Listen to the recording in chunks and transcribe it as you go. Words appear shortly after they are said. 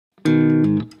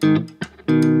What's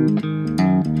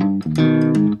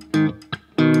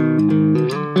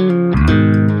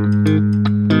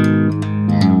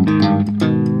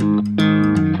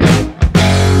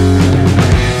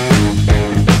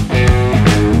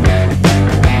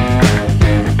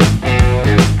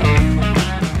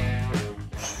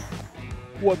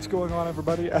going on,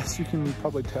 everybody? As you can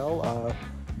probably tell,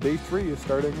 day 3 is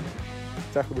starting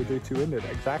exactly where day 2 ended.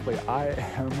 Exactly. I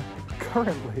am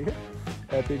currently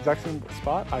at the exact same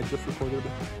spot. I just recorded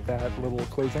that little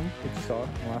closing that you saw in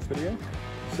the last video.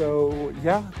 So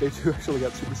yeah, day 2 actually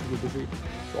got super busy.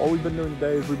 So all we've been doing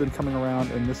today is we've been coming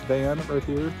around in this van right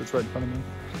here that's right in front of me.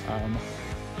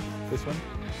 This one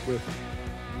with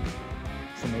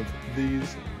some of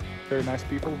these very nice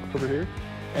people over here.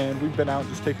 And we've been out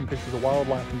just taking pictures of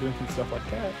wildlife and doing some stuff like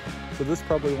that. So this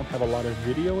probably won't have a lot of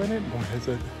video in it, or has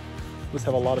it just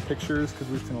have a lot of pictures, because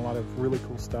we've seen a lot of really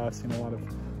cool stuff. Seen a lot of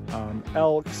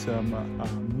elk, some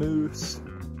moose,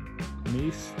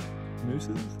 mooses,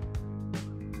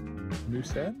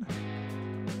 moosehead?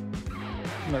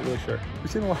 I'm not really sure.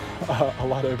 We've seen a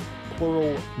lot of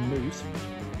plural moose.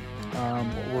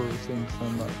 We're seeing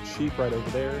some sheep right over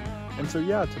there. And so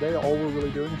yeah, today all we're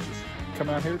really doing is just come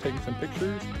out here, taking some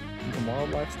pictures and some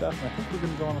wildlife stuff, and I think we're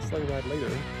going to go on a sleigh ride later,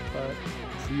 but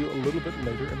see you a little bit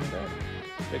later in the day.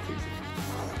 Take it easy.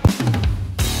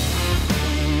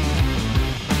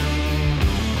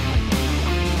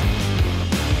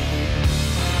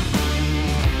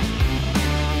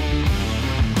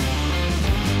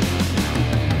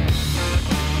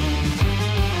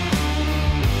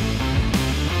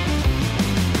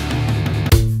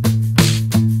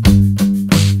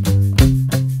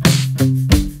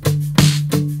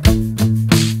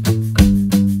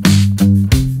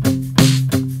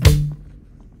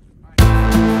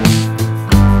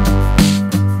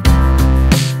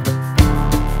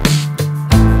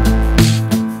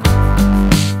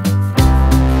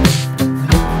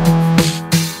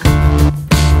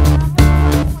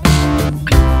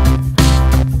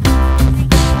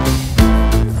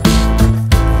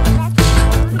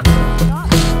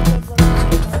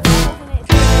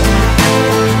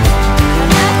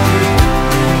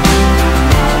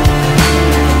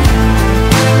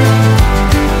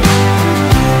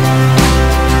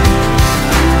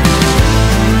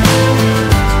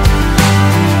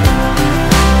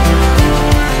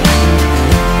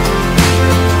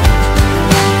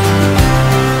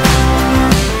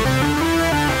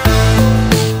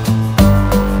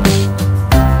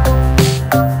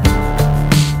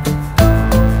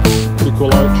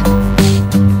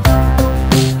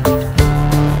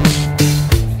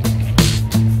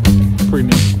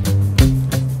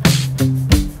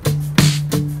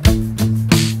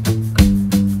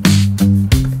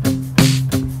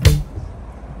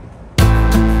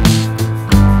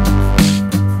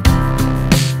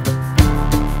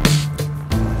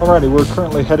 Alrighty, we're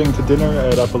currently heading to dinner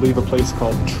at, I believe, a place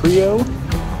called Trio,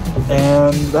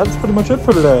 and that's pretty much it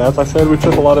for today. As I said, we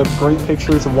took a lot of great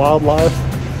pictures of wildlife.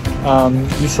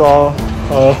 You saw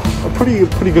a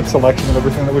pretty good selection of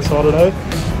everything that we saw today.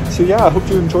 So yeah, I hope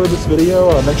you enjoyed this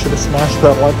video. Make sure to smash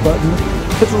that like button,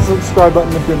 hit the subscribe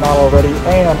button if you're not already,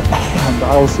 and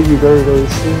I will see you very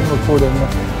soon recording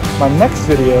my next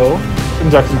video in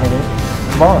Jackson Hole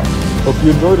tomorrow. Hope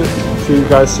you enjoyed it. See you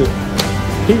guys soon.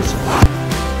 Peace.